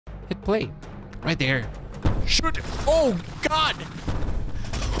Hit play. Right there. Shoot. Oh, God.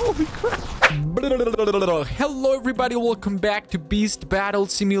 Holy crap. Hello, everybody. Welcome back to Beast Battle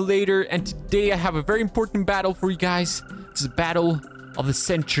Simulator. And today I have a very important battle for you guys. It's the battle of the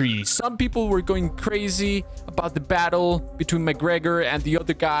century. Some people were going crazy about the battle between McGregor and the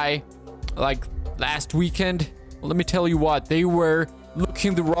other guy like last weekend. Well, let me tell you what, they were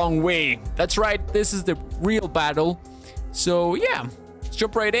looking the wrong way. That's right, this is the real battle. So yeah, let's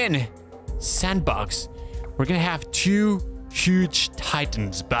jump right in. Sandbox. We're gonna have two huge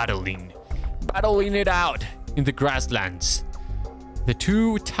titans battling it out in the grasslands. The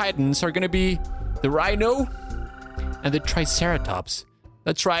two titans are gonna be the RHINO and the TRICERATOPS.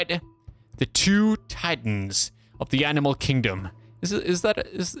 That's right, the two titans of the animal kingdom. Is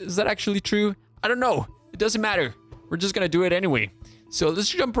that actually true? I don't know. It doesn't matter. We're just gonna do it anyway. So let's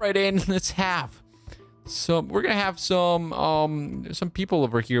jump right in. Let's have we're gonna have some people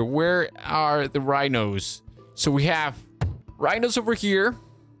over here. Where are the RHINOs? So we have RHINOs over here.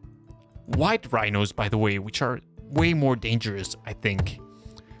 White RHINOs, by the way, which are way more dangerous, I think.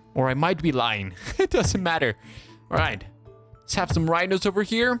 Or I might be lying. It doesn't matter. All right. Let's have some RHINOs over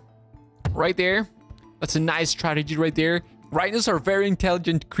here. Right there. That's a nice strategy right there. RHINOs are very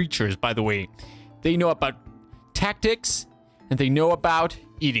intelligent creatures, by the way. They know about tactics and they know about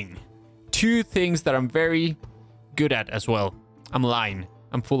eating. Two things that I'm very good at as well. I'm lying.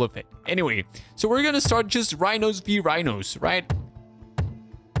 I'm full of it. Anyway, so we're gonna start just RHINOs v RHINOs, right?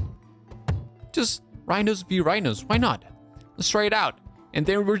 Just RHINOs v RHINOs. Why not? Let's try it out. And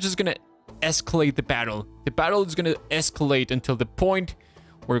then we're just gonna escalate the battle. The battle is gonna escalate until the point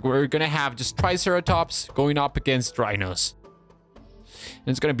where we're gonna have just Triceratops going up against RHINOs. And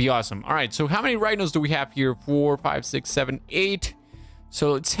it's gonna be awesome. All right, so how many RHINOs do we have here? 4, 5, 6, 7, 8.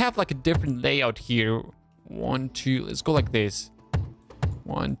 So let's have like a different layout here. 1, 2, let's go like this.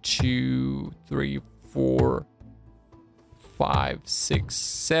 1, 2, 3, 4, 5, 6,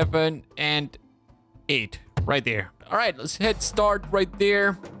 7, and 8. Right there. All right, let's head start right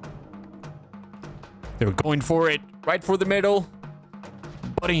there. They're going for it. Right for the middle.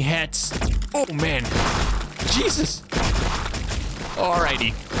 Butting heads. Oh, man. Jesus.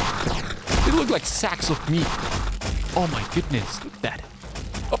 Alrighty. They look like sacks of meat. Oh, my goodness. Look at that.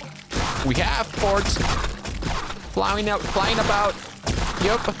 Oh, we have parts flying about.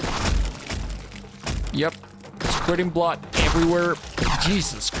 Yep. Squirting blood everywhere.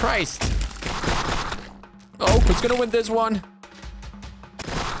 Jesus Christ. Oh, who's gonna win this one?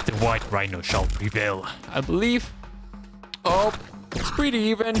 The white RHINO shall prevail, I believe. Oh, it's pretty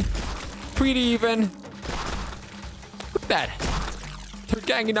even. Look at that. They're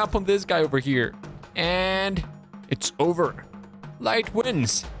ganging up on this guy over here. And it's over. Light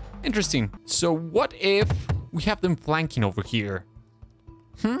wins. Interesting. So what if we have them flanking over here?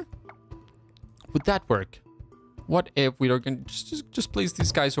 Would that work? What if we are going to just place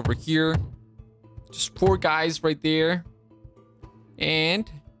these guys over here? Just 4 guys right there. And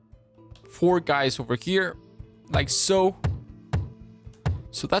 4 guys over here. Like so.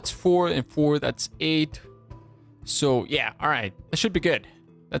 So that's 4 and 4. That's 8. So yeah, all right. That should be good.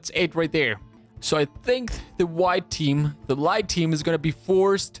 That's 8 right there. So I think the white team, the light team, is going to be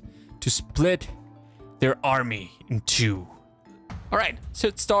forced to split their army in 2. All right, so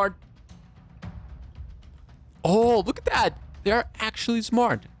let's start. Oh, look at that. They're actually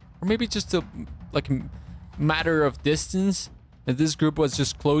smart. Or maybe just a matter of distance. And this group was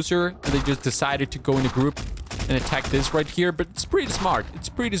just closer. And they just decided to go in a group and attack this right here. But it's pretty smart. It's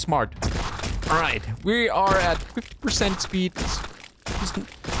pretty smart. All right, we are at 50% speed. Let's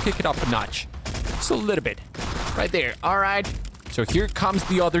kick it up a notch. Just a little bit. Right there. All right. So here comes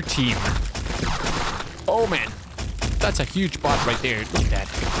the other team. Oh, man. That's a huge bot right there. Look at that.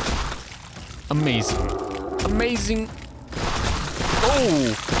 Amazing. Amazing.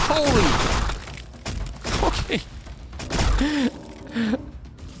 Oh, holy. Okay.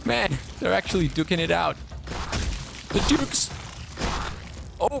 Man, they're actually duking it out. The Dukes.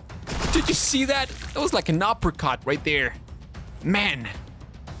 Oh, did you see that? That was like an uppercut right there. Man.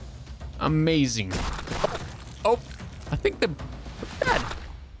 Amazing. Oh, I think the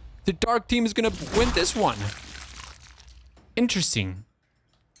dark team is gonna win this one. Interesting.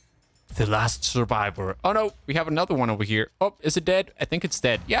 The last survivor. Oh no, we have another one over here. Oh, is it dead? I think it's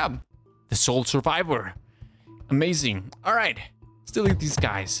dead. Yeah, the sole survivor. Amazing. All right, let's delete these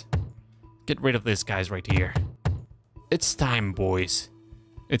guys. Get rid of these guys right here. It's time, boys.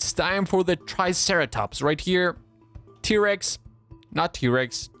 It's time for the Triceratops right here. T-Rex, not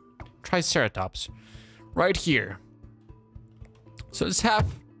T-Rex, Triceratops right here. So let's have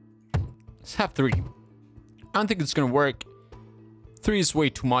 3. I don't think it's gonna work. 3 is way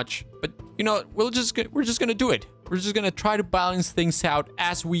too much. But you know, we're just gonna do it. We're just gonna try to balance things out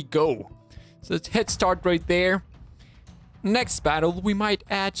as we go. So let's hit start right there. Next battle, we might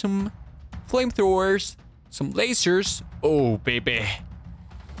add some flamethrowers, some lasers. Oh, baby.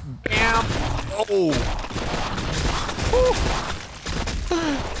 Bam. Oh. Woo.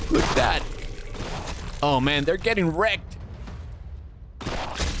 Look at that. Oh, man, they're getting wrecked.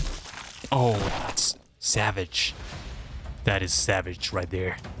 Oh, that's savage. That is savage right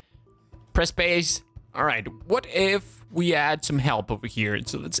there. Press space. All right, what if we add some help over here?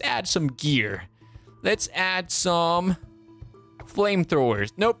 So let's add some gear. Let's add some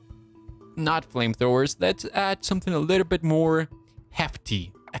flamethrowers. Nope, not flamethrowers. Let's add something a little bit more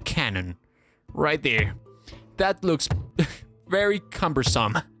hefty. A cannon. Right there. That looks very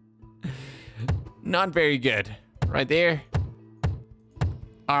cumbersome. Not very good. Right there.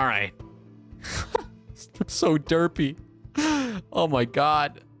 All right. This looks so derpy. Oh my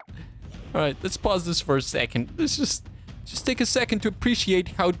god. All right, let's pause this for a second. Let's just take a second to appreciate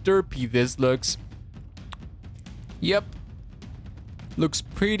how derpy this looks. Yep. Looks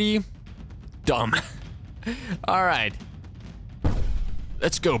pretty dumb. All right.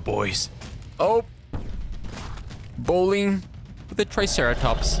 Let's go, boys. Oh. Bowling with the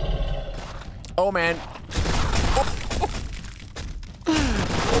Triceratops. Oh, man.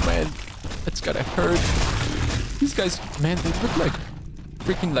 Oh, man. That's gotta hurt. These guys, man, they look like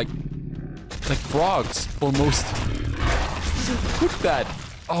freaking like frogs almost. Look at that.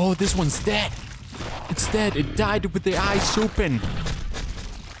 Oh, this one's dead. It's dead. It died with the eyes open.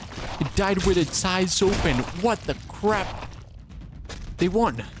 It died with its eyes open. What the crap? They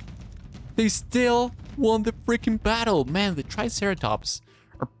won. They still won the freaking battle. Man, the Triceratops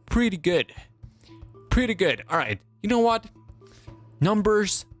are pretty good. Pretty good. All right. You know what?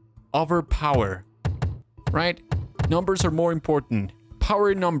 Numbers over power. Right? Numbers are more important.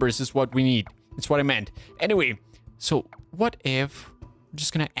 Power in numbers is what we need. That's what I meant. Anyway, so what if I'm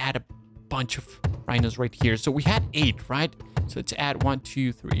just gonna add a bunch of rhinos right here. So we had 8, right? So let's add 1,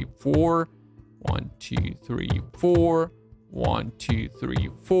 2, 3, 4. 1, 2, 3, 4. 1, 2, 3,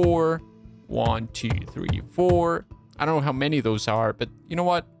 4. 1, 2, 3, 4. I don't know how many those are, but you know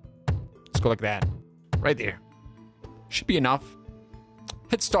what? Let's go like that. Right there. Should be enough.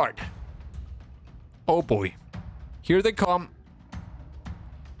 Hit start. Oh boy. Here they come.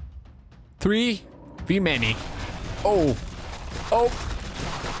 3 v many. Oh. Oh.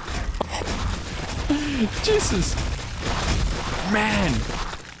 Jesus. Man.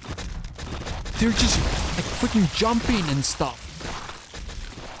 They're just like freaking jumping and stuff.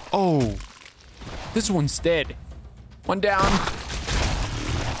 Oh. This one's dead. One down.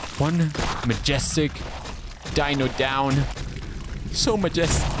 One majestic dino down. So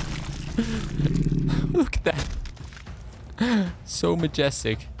majestic. Look at that. So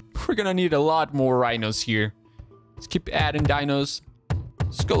majestic. We're gonna need a lot more rhinos here. Let's keep adding dinos.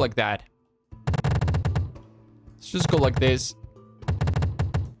 Let's go like that. Let's just go like this.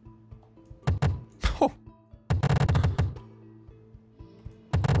 Oh.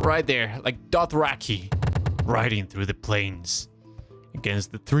 Right there, like Dothraki, riding through the plains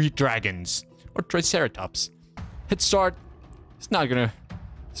against the 3 dragons or Triceratops. Hit start. This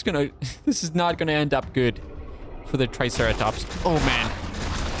is not gonna end up good for the Triceratops. Oh man.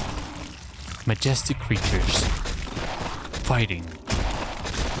 Majestic creatures fighting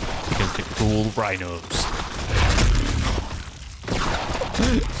against the cool rhinos.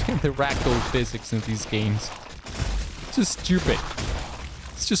 The ragdoll physics in these games. It's just stupid.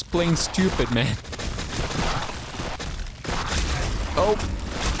 It's just plain stupid, man. Oh.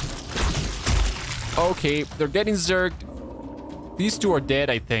 Okay, they're getting zerged. These 2 are dead,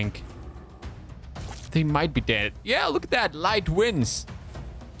 I think. They might be dead. Yeah, look at that. Light wins.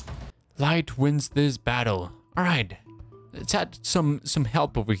 Light wins this battle. All right. Let's add some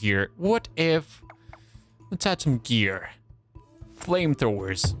help over here. What if... Let's add some gear.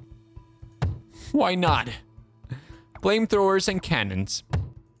 Flamethrowers. Why not? Flamethrowers and cannons.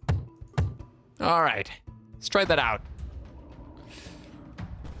 All right. Let's try that out.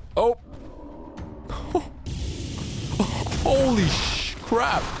 Oh. Holy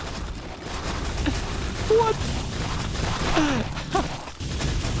crap. What?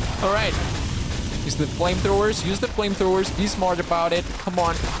 All right. Use the flamethrowers. Use the flamethrowers. Be smart about it. Come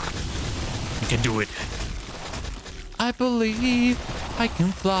on. You can do it. I believe I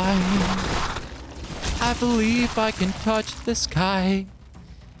can fly. I believe I can touch the sky.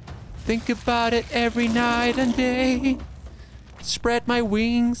 Think about it every night and day. Spread my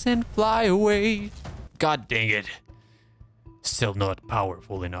wings and fly away. God dang it. Still not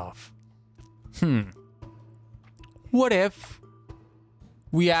powerful enough. What if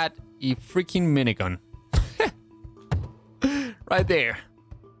we add a freaking minigun. Right there.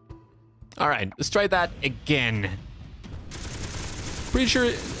 Alright, let's try that again. Pretty sure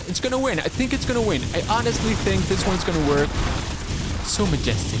it's gonna win. I think it's gonna win. I honestly think this one's gonna work. So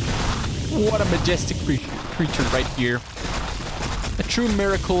majestic. What a majestic creature right here. A true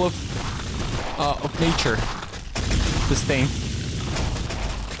miracle of nature. This thing.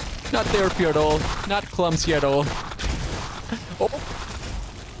 Not therapy at all. Not clumsy at all. Oh.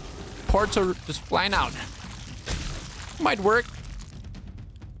 Parts are just flying out. Might work.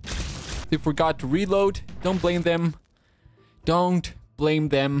 They forgot to reload. Don't blame them. Don't blame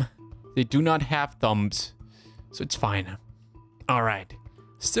them. They do not have thumbs. So it's fine. Alright.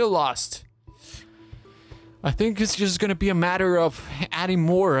 Still lost. I think it's just gonna be a matter of adding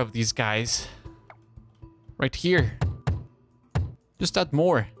more of these guys. Right here. Just add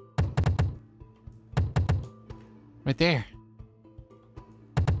more. Right there.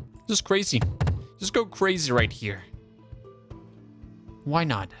 Just crazy. Just go crazy right here. Why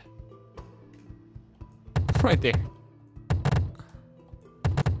not? Right there.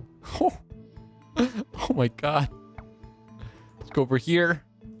 Oh. Oh my god. Let's go over here.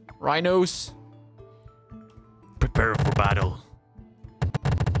 Rhinos. Prepare for battle.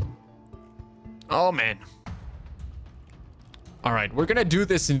 Oh man. Alright, we're gonna do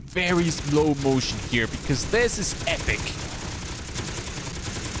this in very slow motion here because this is epic.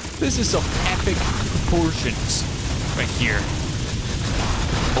 This is of epic proportions right here.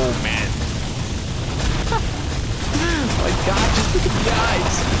 Oh man. Oh my god, just look at the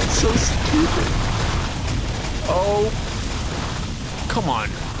eyes. It's so stupid. Oh. Come on.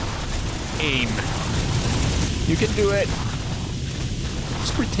 Aim. You can do it.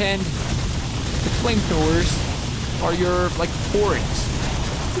 Just pretend the flamethrowers are your, like, horns.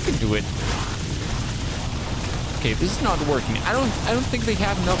 You can do it. Okay, this is not working. I don't think they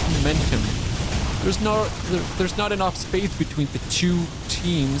have enough momentum. There's not enough space between the two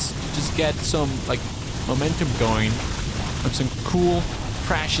teams to just get some, like, momentum going. And some cool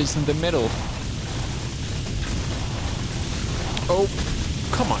crashes in the middle. Oh,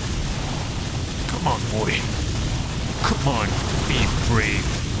 come on. Come on, boy. Come on, be brave.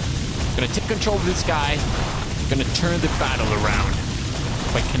 Gonna take control of this guy. Gonna turn the battle around.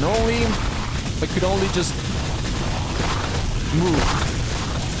 If I could only just move.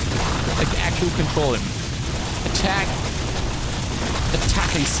 Like, actually control him. Attack.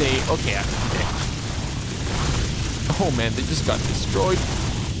 Attack, I say. Okay, okay. Oh man, they just got destroyed.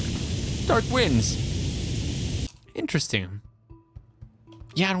 Dark wins. Interesting.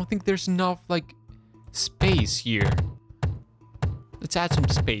 Yeah, I don't think there's enough, like, space here. Let's add some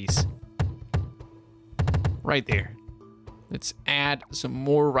space. Right there. Let's add some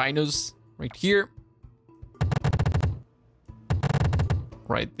more rhinos right here.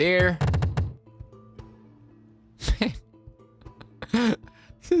 Right there. This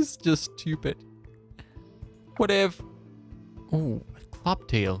is just stupid. What if... Oh, a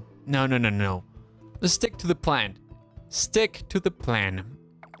clubtail. No, no, no, no. Let's stick to the plan. Stick to the plan.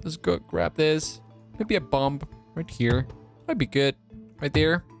 Let's go grab this. Maybe a bomb right here. Might be good. Right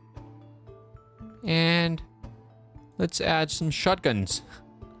there. And let's add some shotguns.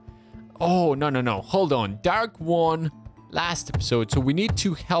 Oh, no, no, no. Hold on. Dark won last episode, so we need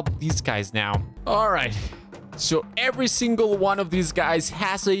to help these guys now. All right. So every single one of these guys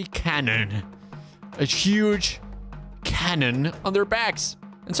has a cannon. A huge cannon on their backs.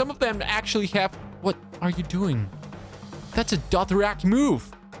 And some of them actually have... What are you doing? That's a Dothraki move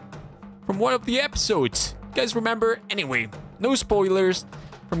from one of the episodes. You guys remember? Anyway, no spoilers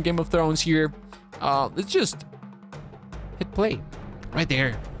from Game of Thrones here. Let's just hit play. Right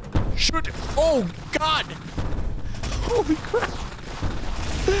there. Shoot. Oh, God. Holy crap.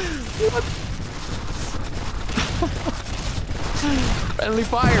 What? Friendly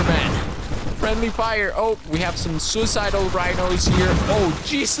fire, man. Friendly fire. Oh, we have some suicidal rhinos here. Oh,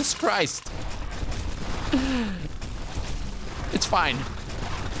 Jesus Christ. It's fine.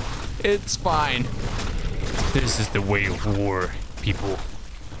 It's fine. This is the way of war, people.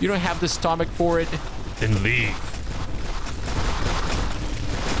 You don't have the stomach for it? Then leave.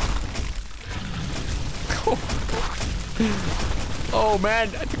 Oh man,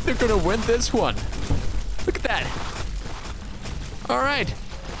 I think they're gonna win this one. Look at that. All right.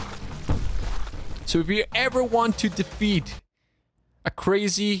 So if you ever want to defeat a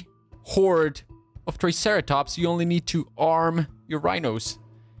crazy horde of Triceratops, you only need to arm your rhinos.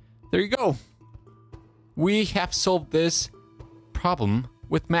 There you go. We have solved this problem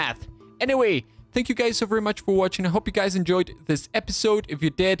with math. Anyway, thank you guys so very much for watching. I hope you guys enjoyed this episode. If you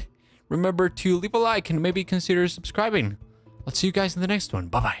did, remember to leave a like and maybe consider subscribing. I'll see you guys in the next one.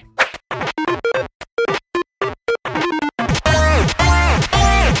 Bye-bye.